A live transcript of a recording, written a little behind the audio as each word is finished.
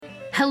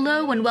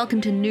Hello and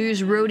welcome to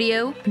News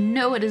Rodeo.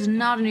 No, it is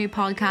not a new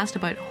podcast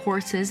about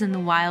horses in the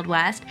Wild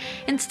West.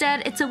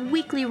 Instead, it's a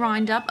weekly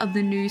roundup of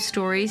the news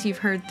stories you've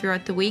heard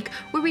throughout the week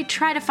where we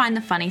try to find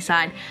the funny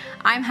side.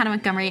 I'm Hannah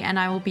Montgomery and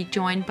I will be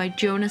joined by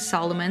Jonas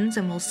Solomons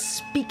and we'll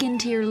speak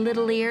into your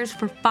little ears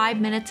for 5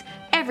 minutes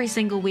every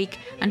single week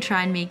and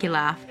try and make you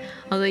laugh.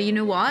 Although you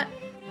know what?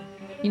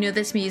 You know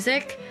this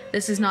music?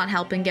 This is not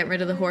helping get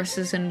rid of the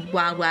horses and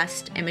Wild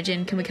West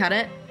imaging. Can we cut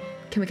it?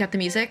 Can we cut the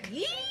music?